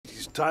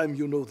time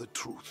you know the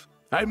truth.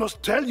 I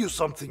must tell you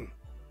something,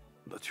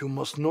 but you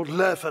must not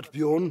laugh at,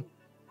 Bjorn.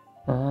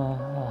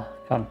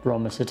 Can't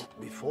promise it.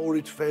 Before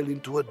it fell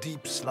into a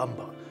deep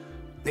slumber,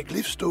 the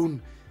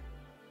glyphstone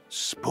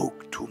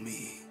spoke to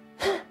me.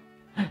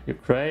 You're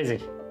crazy.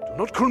 Do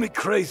not call me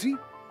crazy.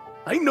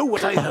 I know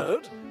what I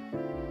heard.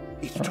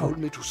 It told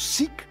me to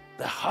seek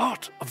the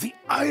heart of the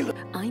island.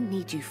 I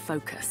need you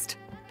focused.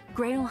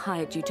 Grail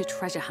hired you to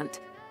treasure hunt,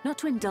 not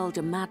to indulge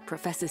a mad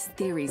professor's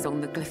theories on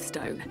the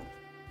glyphstone.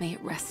 May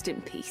it rest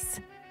in peace.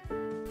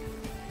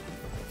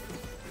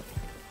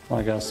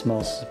 My guy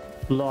smells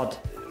blood.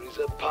 There is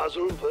a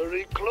puzzle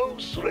very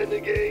close,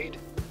 renegade.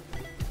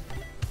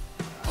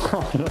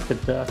 Oh, look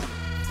at that.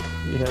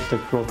 He had the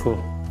croco.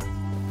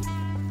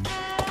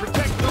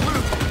 Protect the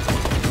loot.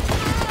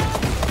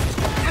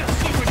 Let's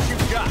see what you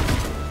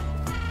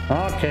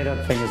got. Okay,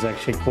 that thing is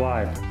actually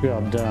quite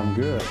goddamn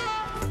good.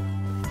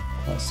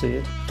 I see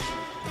it.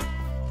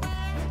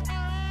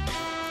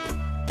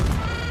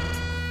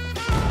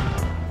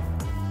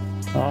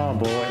 Oh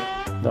boy,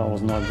 that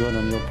was not good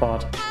on your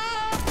part.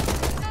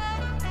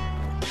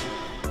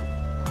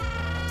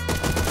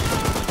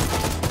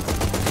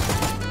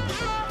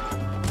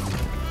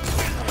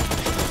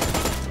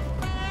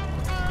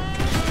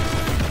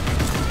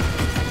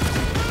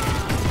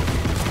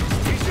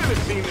 You should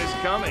have seen this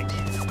coming.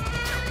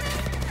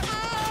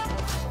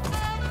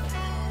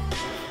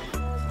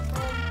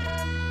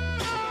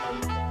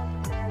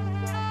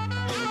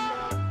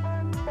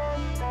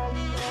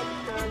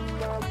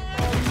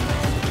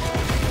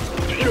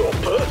 You're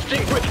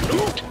bursting with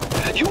loot.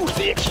 Use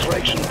the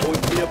extraction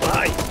point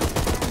nearby.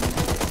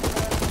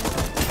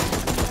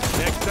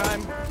 Next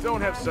time,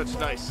 don't have such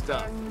nice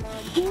stuff.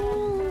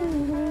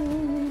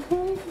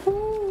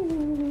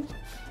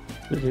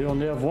 Did he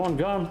only have one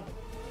gun?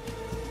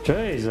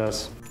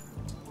 Jesus.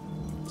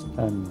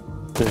 And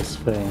this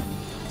thing.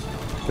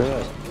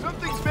 Good.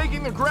 Something's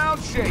making the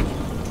ground shake.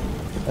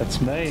 That's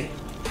me.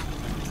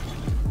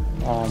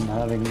 I'm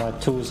having my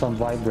tools on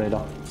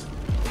vibrator.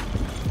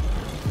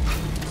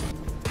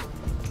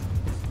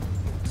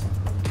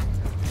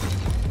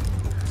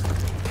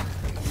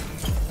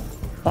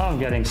 I'm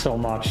getting so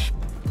much.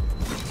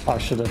 I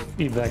should have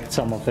evac'd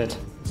some of it.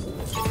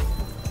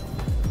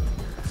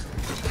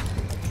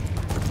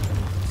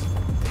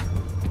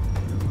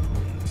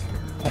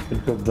 I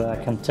could go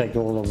back and take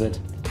all of it.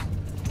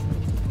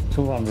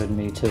 200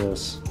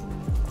 meters.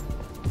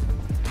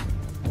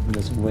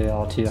 There's a way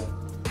out here.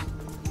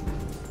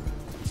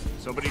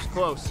 Somebody's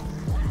close.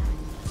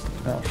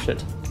 Oh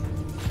shit.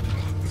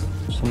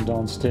 Some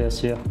downstairs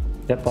here.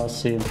 Yep, I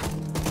see him.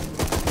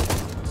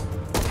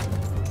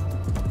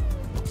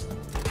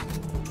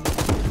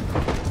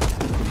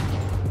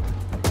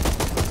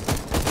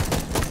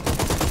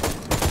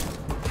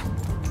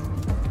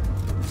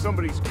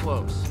 Somebody's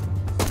close.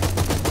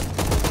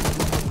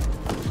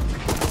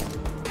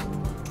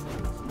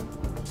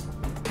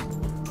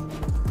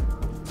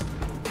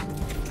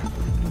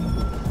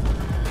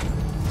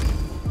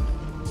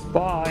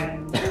 Bye.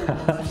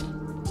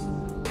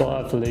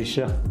 Bye,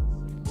 Felicia.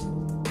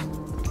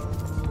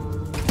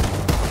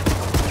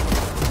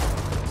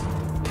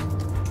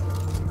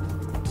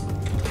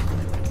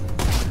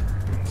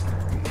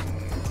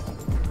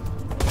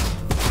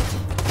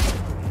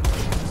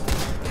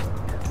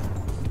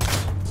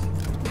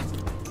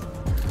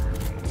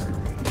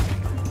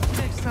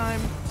 Next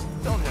time,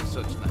 don't have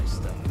such nice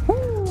stuff.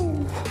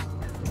 Woo.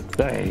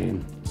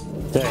 Damn.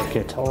 Take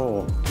it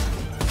all.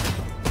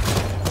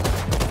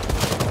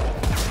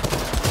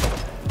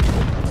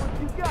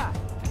 You got.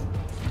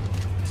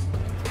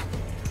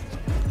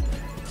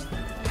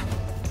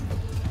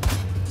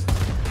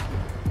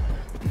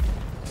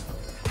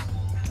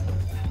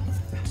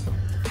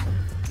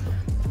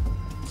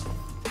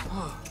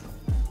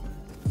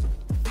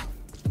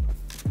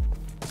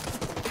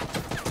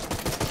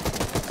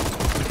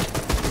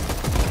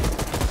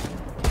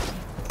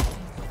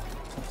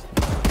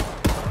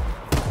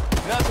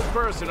 Nothing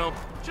personal,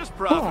 just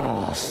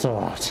profitable. Oh,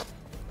 thought.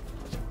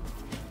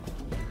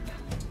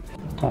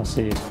 I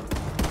see it.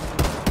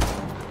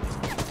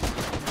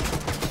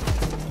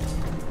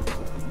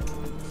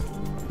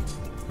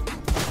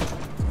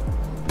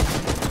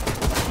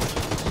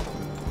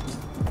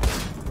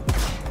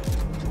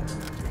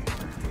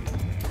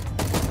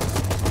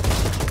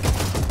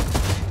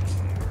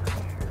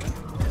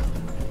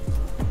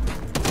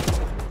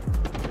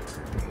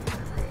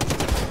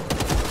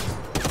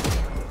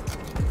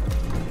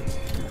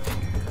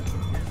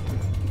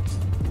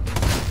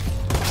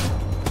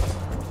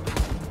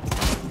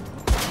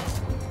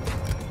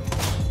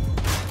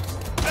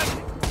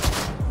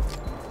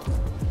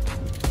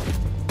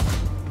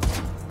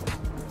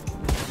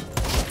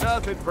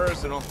 Nothing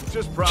personal,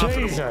 just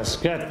profitable. Jesus,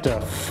 get the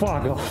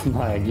fuck off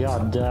my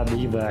goddamn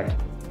evac.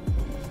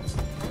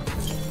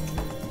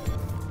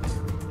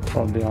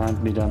 Oh,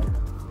 behind me then.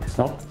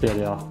 Nope, there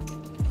they are.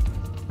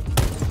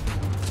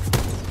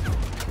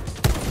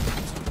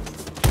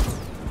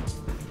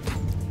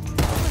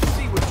 Let's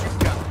see what you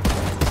got.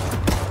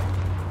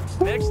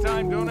 Next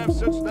time, don't have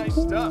such nice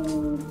stuff.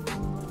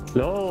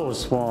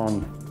 Close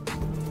one.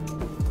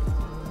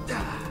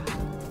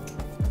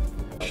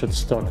 Should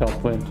stock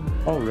up with.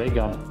 Oh, ray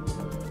gun.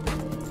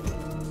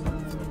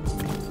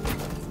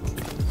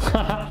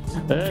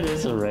 It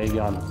is a ray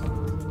gun.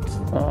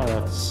 Oh,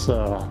 that's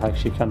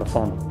actually kind of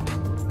fun.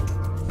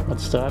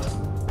 What's that?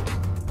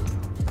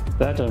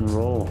 Bet and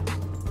roll.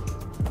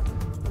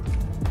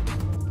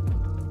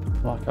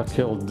 Like I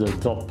killed the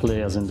top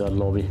players in that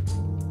lobby.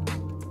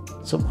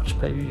 So much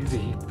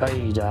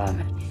PvPvE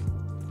damage.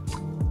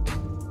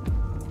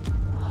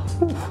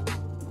 Whew.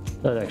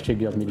 That actually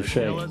got me to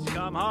shake. Let's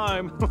come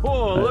home.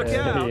 Oh, look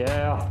out.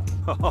 Yeah.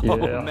 Oh,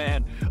 Yeah.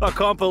 man. I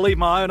can't believe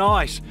my own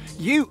ice.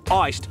 You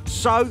iced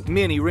so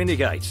many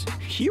renegades.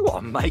 You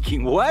are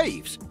making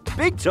waves.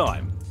 Big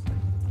time.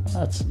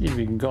 That's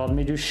even got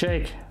me to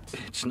shake.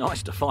 It's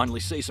nice to finally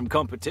see some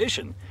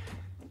competition.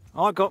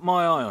 I got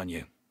my eye on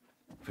you.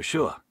 For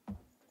sure.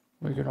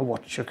 We're gonna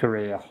watch your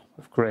career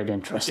with great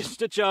interest.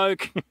 Just a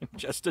joke.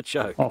 Just a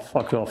joke. Oh,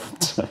 fuck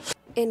off.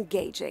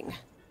 Engaging.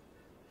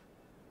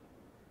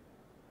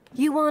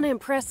 You want to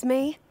impress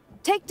me?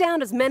 Take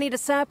down as many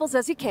disciples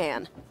as you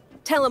can.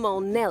 Tell them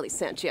old Nelly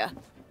sent you.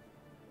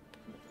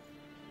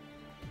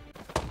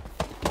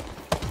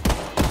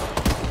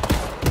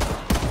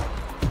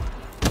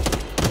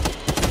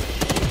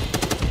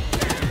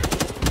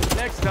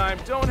 Next time,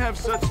 don't have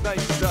such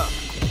nice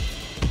stuff.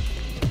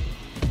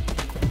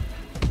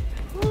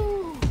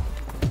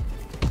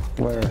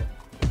 Where?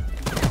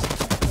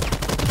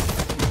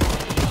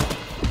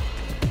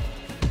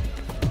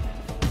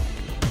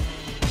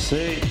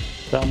 See?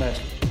 Damn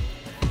it.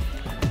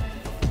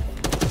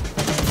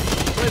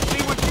 Let's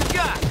see what you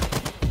got.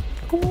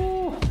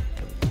 Ooh.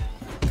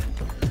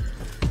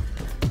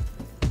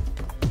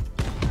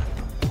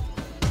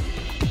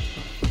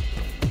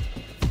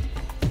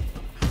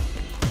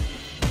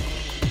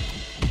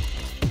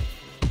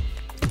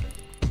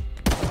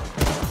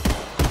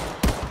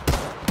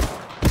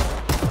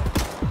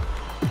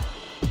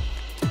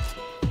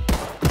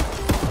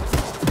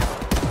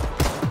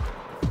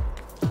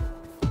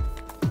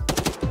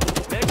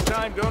 Next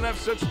time, don't have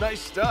such nice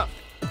stuff.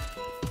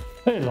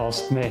 He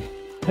lost me.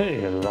 He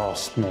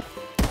lost me.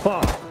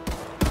 Fuck.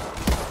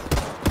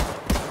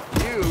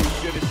 You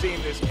should have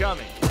seen this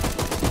coming.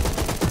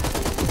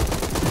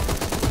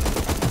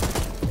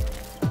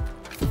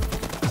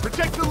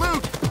 Protect the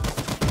loot!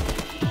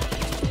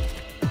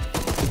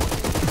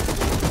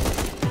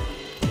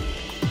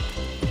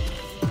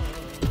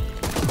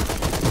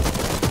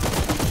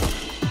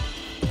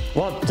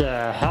 What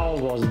the hell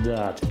was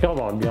that? Come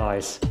on,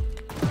 guys.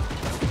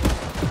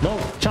 No,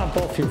 jump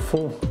off, you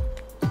fool.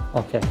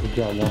 Okay, we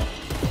got one.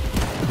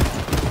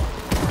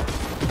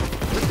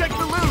 Protect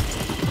the loot!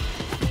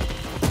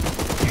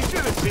 You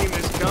should have seen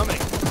this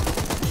coming.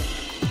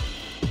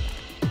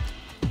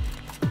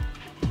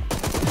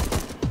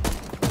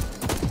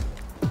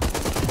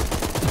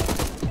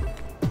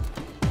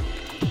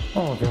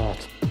 Oh god.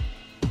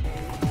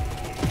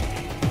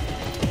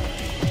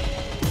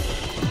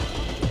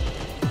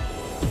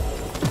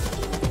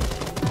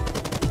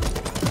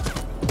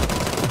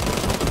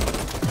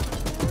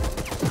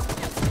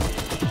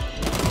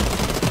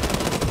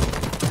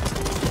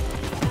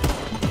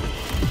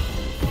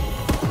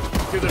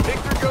 To the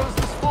victor goes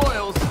the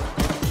spoils.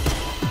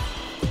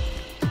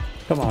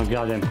 Come on,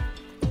 got him.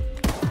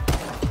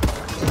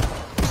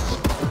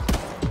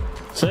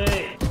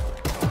 See?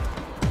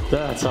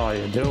 That's how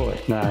you do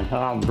it, man.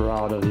 I'm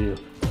proud of you.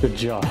 Good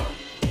job.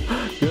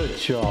 Good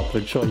job.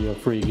 Enjoy your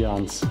free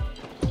guns.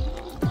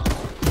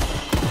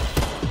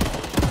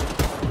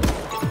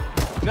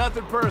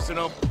 Nothing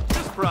personal,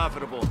 just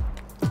profitable.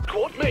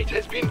 Squad mate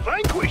has been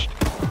vanquished.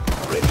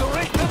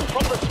 Resurrect them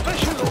from the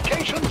special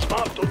locations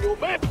marked on your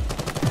map.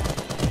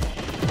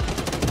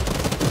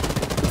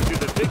 To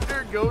the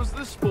victor goes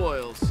the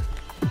spoils.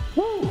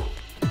 Woo!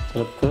 Is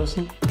that a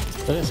person?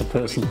 That is a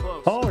person.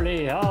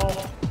 Holy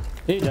hell!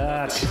 He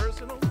died. Nothing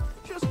personal,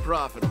 just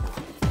profitable.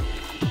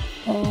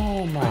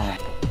 Oh my.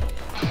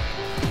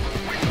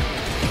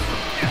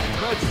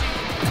 Let's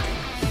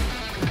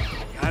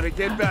gotta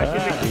get back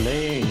in At the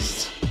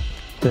least.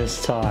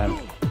 This time.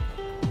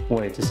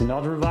 Wait, is he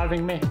not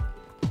reviving me?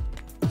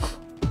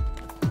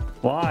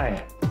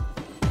 Why?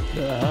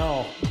 The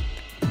hell?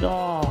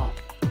 No.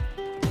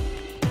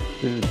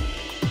 Dude.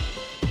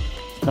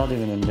 Not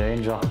even in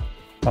danger.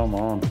 Come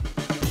on.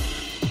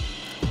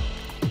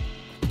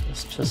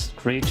 It's just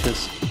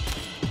creatures.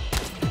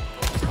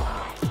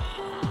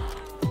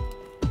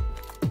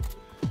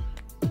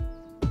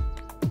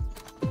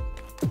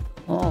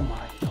 Oh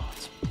my god.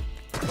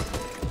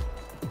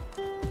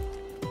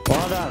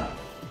 Well done.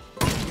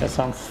 Guess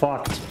I'm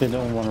fucked. They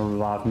don't want to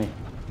revive me.